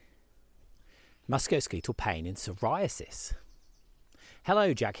Musculoskeletal pain in psoriasis.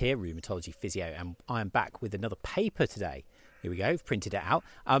 Hello, Jack here, rheumatology physio, and I am back with another paper today. Here we go, I've printed it out.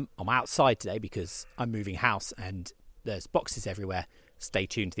 I'm outside today because I'm moving house and there's boxes everywhere. Stay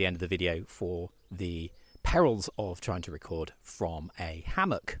tuned to the end of the video for the perils of trying to record from a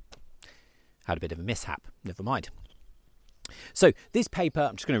hammock. Had a bit of a mishap, never mind. So this paper,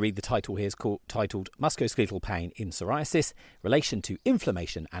 I'm just going to read the title here, is titled Musculoskeletal Pain in Psoriasis, Relation to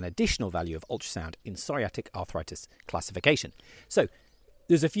Inflammation and Additional Value of Ultrasound in Psoriatic Arthritis Classification. So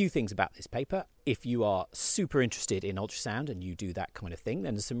there's a few things about this paper. If you are super interested in ultrasound and you do that kind of thing,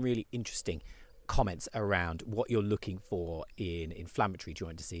 then there's some really interesting comments around what you're looking for in inflammatory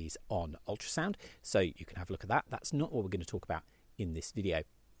joint disease on ultrasound. So you can have a look at that. That's not what we're going to talk about in this video.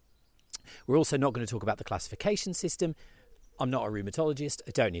 We're also not going to talk about the classification system. I'm not a rheumatologist.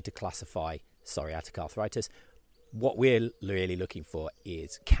 I don't need to classify psoriatic arthritis. What we're really looking for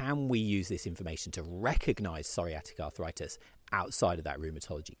is, can we use this information to recognise psoriatic arthritis outside of that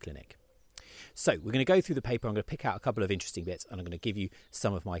rheumatology clinic? So we're going to go through the paper. I'm going to pick out a couple of interesting bits and I'm going to give you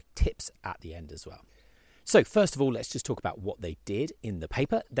some of my tips at the end as well. So first of all, let's just talk about what they did in the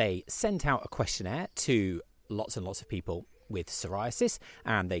paper. They sent out a questionnaire to lots and lots of people with psoriasis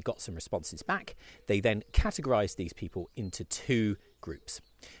and they got some responses back. They then categorized these people into two groups.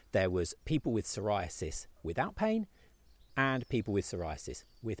 There was people with psoriasis without pain and people with psoriasis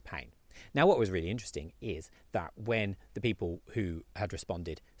with pain. Now what was really interesting is that when the people who had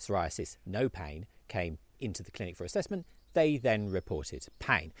responded psoriasis no pain came into the clinic for assessment, they then reported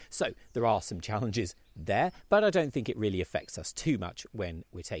pain. So there are some challenges there, but I don't think it really affects us too much when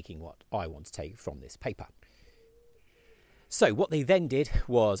we're taking what I want to take from this paper. So what they then did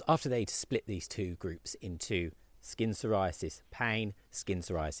was, after they'd split these two groups into skin psoriasis pain, skin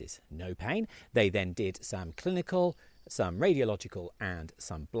psoriasis no pain, they then did some clinical, some radiological and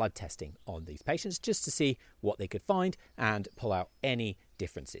some blood testing on these patients just to see what they could find and pull out any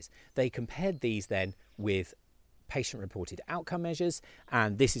differences. They compared these then with patient-reported outcome measures,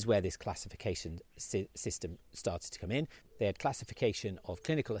 and this is where this classification system started to come in. They had classification of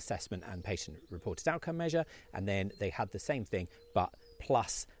clinical assessment and patient-reported outcome measure, and then they had the same thing but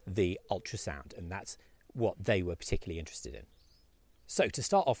plus the ultrasound, and that's what they were particularly interested in. So to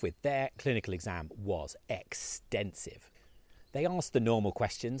start off with, their clinical exam was extensive. They asked the normal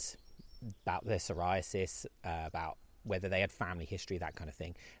questions about their psoriasis, about whether they had family history, that kind of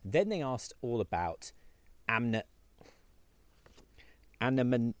thing. Then they asked all about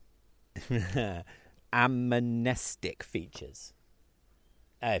amnestic features.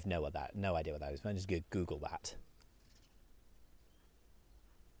 I have no idea what that is. I'm just going to Google that.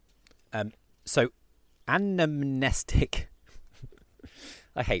 So anamnestic.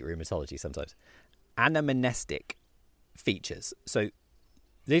 I hate rheumatology sometimes. Anamnestic features. So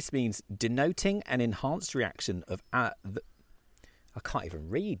this means denoting an enhanced reaction of I can't even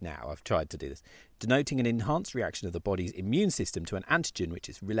read now. I've tried to do this. Denoting an enhanced reaction of the body's immune system to an antigen which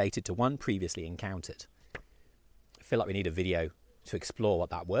is related to one previously encountered. I feel like we need a video to explore what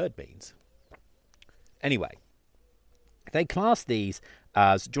that word means. Anyway, they class these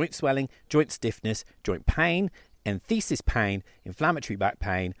as joint swelling, joint stiffness, joint pain, enthesis pain, inflammatory back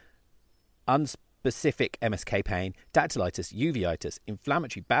pain, unspecific MSK pain, dactylitis, uveitis,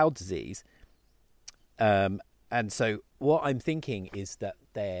 inflammatory bowel disease. And so what I'm thinking is that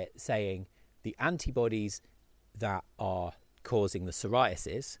they're saying the antibodies that are causing the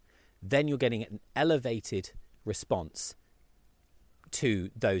psoriasis, then you're getting an elevated response to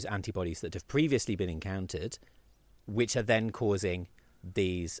those antibodies that have previously been encountered, which are then causing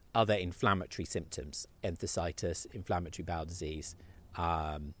these other inflammatory symptoms, enthesitis, inflammatory bowel disease,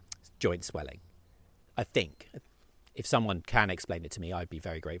 joint swelling. I think if someone can explain it to me, I'd be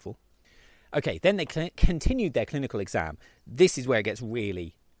very grateful. Okay, then they continued their clinical exam. This is where it gets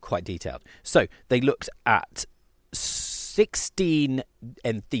really quite detailed. So they looked at 16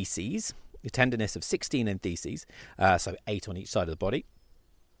 entheses, the tenderness of 16 entheses, so 8 on each side of the body.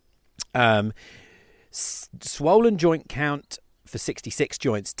 Swollen joint count for 66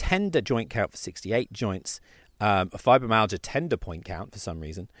 joints, tender joint count for 68 joints, a fibromyalgia tender point count for some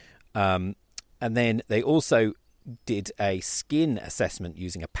reason. And then they also did a skin assessment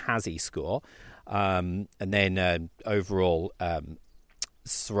using a PASI score, and then overall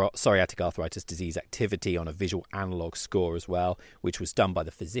psoriatic arthritis disease activity on a visual analog score as well, which was done by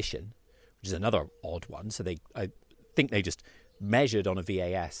the physician, which is another odd one. So I think they just measured on a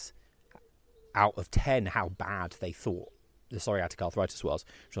VAS out of 10 how bad they thought the psoriatic arthritis was,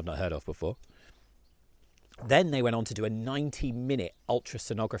 which I've not heard of before. Then they went on to do a 90-minute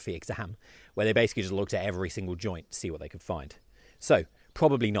ultrasonography exam where they basically just looked at every single joint to see what they could find. So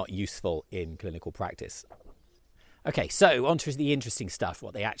probably not useful in clinical practice. Okay, so on to the interesting stuff,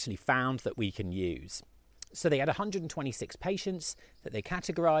 what they actually found that we can use. So they had 126 patients that they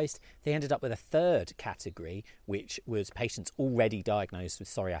categorised. They ended up with a third category, which was patients already diagnosed with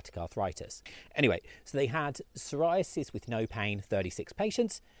psoriatic arthritis. Anyway, so they had psoriasis with no pain, 36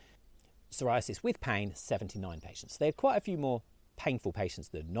 patients. Psoriasis with pain, 79 patients. So they had quite a few more painful patients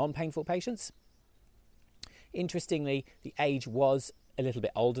than non-painful patients. Interestingly, the age was a little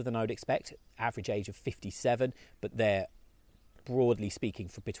bit older than I would expect, average age of 57, but they're broadly speaking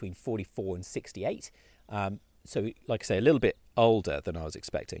for between 44 and 68. So, like I say, a little bit older than I was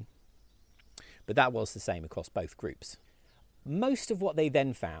expecting. But that was the same across both groups. Most of what they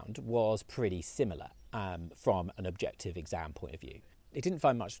then found was pretty similar from an objective exam point of view. They didn't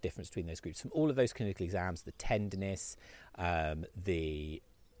find much difference between those groups. From all of those clinical exams, the tenderness, the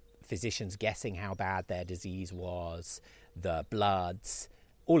physicians guessing how bad their disease was, the bloods,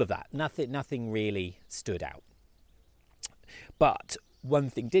 all of that. Nothing really stood out. But one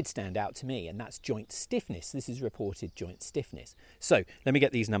thing did stand out to me, and that's joint stiffness. This is reported joint stiffness. So let me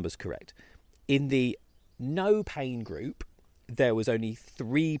get these numbers correct. In the no pain group, there was only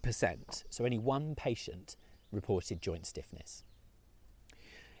 3%, so only one patient reported joint stiffness.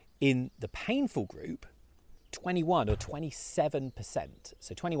 In the painful group, 21 or 27%,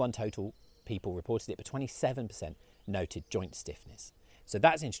 so 21 total people reported it, but 27% noted joint stiffness. So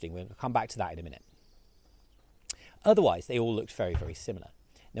that's interesting. We'll come back to that in a minute. Otherwise, they all looked very, very similar.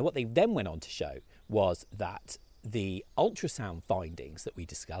 Now, what they then went on to show was that the ultrasound findings that we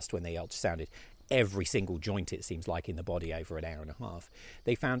discussed when they ultrasounded every single joint, it seems like, in the body over an hour and a half,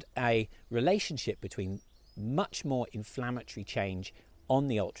 they found a relationship between much more inflammatory change on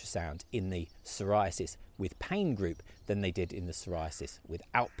the ultrasound in the psoriasis with pain group than they did in the psoriasis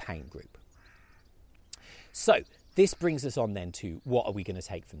without pain group. So this brings us on then to what are we going to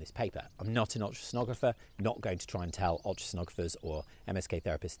take from this paper. I'm not an ultrasonographer, not going to try and tell ultrasonographers or MSK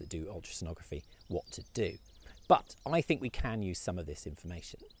therapists that do ultrasonography what to do. But I think we can use some of this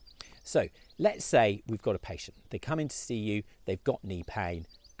information. So let's say we've got a patient. They come in to see you, they've got knee pain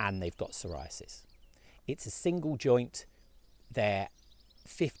and they've got psoriasis. It's a single joint, they're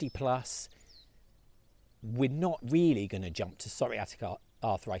 50 plus. We're not really going to jump to psoriatic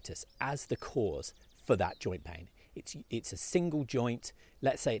arthritis as the cause for that joint pain. It's a single joint.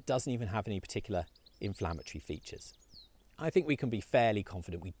 Let's say it doesn't even have any particular inflammatory features. I think we can be fairly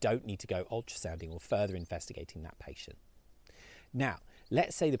confident we don't need to go ultrasounding or further investigating that patient. Now,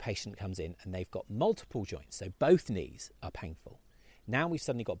 let's say the patient comes in and they've got multiple joints, so both knees are painful. Now we've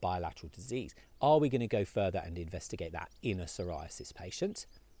suddenly got bilateral disease. Are we going to go further and investigate that in a psoriasis patient?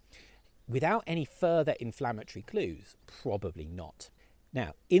 Without any further inflammatory clues, probably not.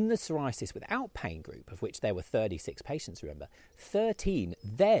 Now, in the psoriasis without pain group, of which there were 36 patients, remember, 13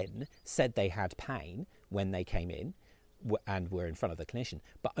 then said they had pain when they came in and were in front of the clinician,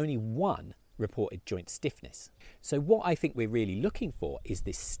 but only one reported joint stiffness. So what I think we're really looking for is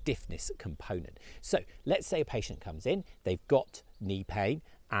this stiffness component. So let's say a patient comes in, they've got knee pain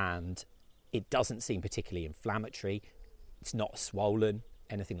and it doesn't seem particularly inflammatory, it's not swollen,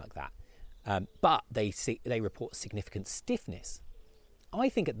 anything like that, but they report significant stiffness. I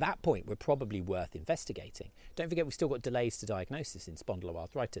think at that point we're probably worth investigating. Don't forget we've still got delays to diagnosis in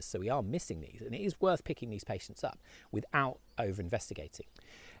spondyloarthritis, so we are missing these, and it is worth picking these patients up without over-investigating.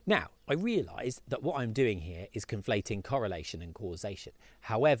 Now, I realise that what I'm doing here is conflating correlation and causation.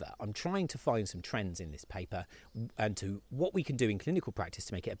 However, I'm trying to find some trends in this paper and to what we can do in clinical practice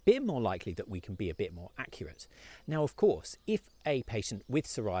to make it a bit more likely that we can be a bit more accurate. Now, of course, if a patient with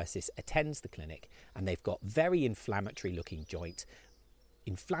psoriasis attends the clinic and they've got very inflammatory looking joint,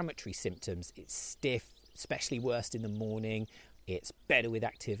 inflammatory symptoms, it's stiff, especially worst in the morning, it's better with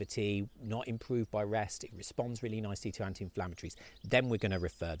activity, not improved by rest, it responds really nicely to anti-inflammatories, then we're going to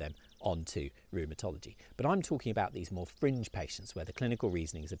refer them on to rheumatology. But I'm talking about these more fringe patients where the clinical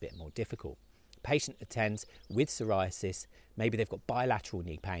reasoning is a bit more difficult. Patient attends with psoriasis, maybe they've got bilateral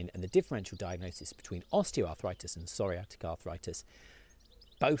knee pain, and the differential diagnosis between osteoarthritis and psoriatic arthritis,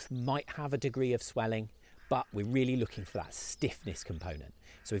 both might have a degree of swelling, but we're really looking for that stiffness component.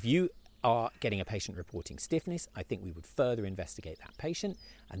 So if you are getting a patient reporting stiffness, I think we would further investigate that patient,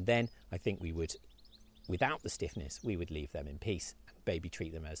 and then I think we would, without the stiffness, we would leave them in peace and maybe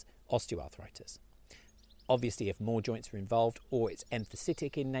treat them as osteoarthritis. Obviously, if more joints are involved or it's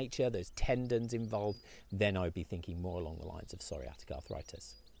emphysetic in nature, there's tendons involved, then I would be thinking more along the lines of psoriatic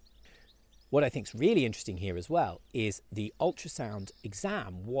arthritis. What I think is really interesting here as well is the ultrasound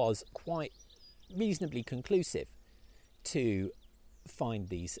exam was quite reasonably conclusive to find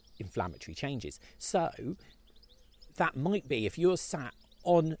these inflammatory changes. So that might be, if you're sat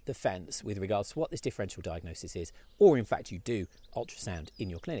on the fence with regards to what this differential diagnosis is, or in fact you do ultrasound in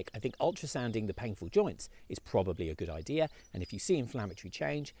your clinic, I think ultrasounding the painful joints is probably a good idea. And if you see inflammatory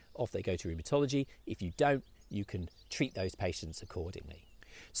change, off they go to rheumatology. If you don't, you can treat those patients accordingly.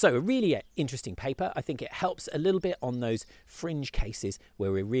 So a really interesting paper. I think it helps a little bit on those fringe cases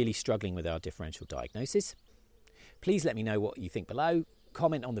where we're really struggling with our differential diagnosis. Please let me know what you think below.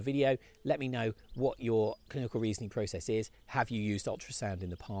 Comment on the video. Let me know what your clinical reasoning process is. Have you used ultrasound in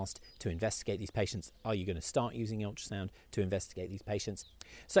the past to investigate these patients? Are you going to start using ultrasound to investigate these patients?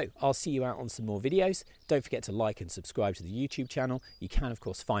 So I'll see you out on some more videos. Don't forget to like and subscribe to the YouTube channel. You can, of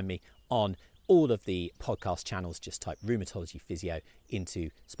course, find me on all of the podcast channels. Just type Rheumatology Physio into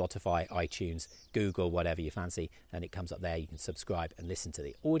Spotify, iTunes, Google, whatever you fancy, and it comes up there. You can subscribe and listen to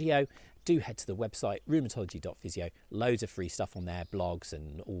the audio. Do head to the website, rheumatology.physio. Loads of free stuff on there, blogs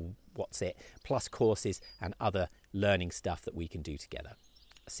and all what's it, plus courses and other learning stuff that we can do together.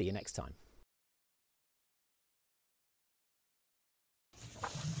 See you next time.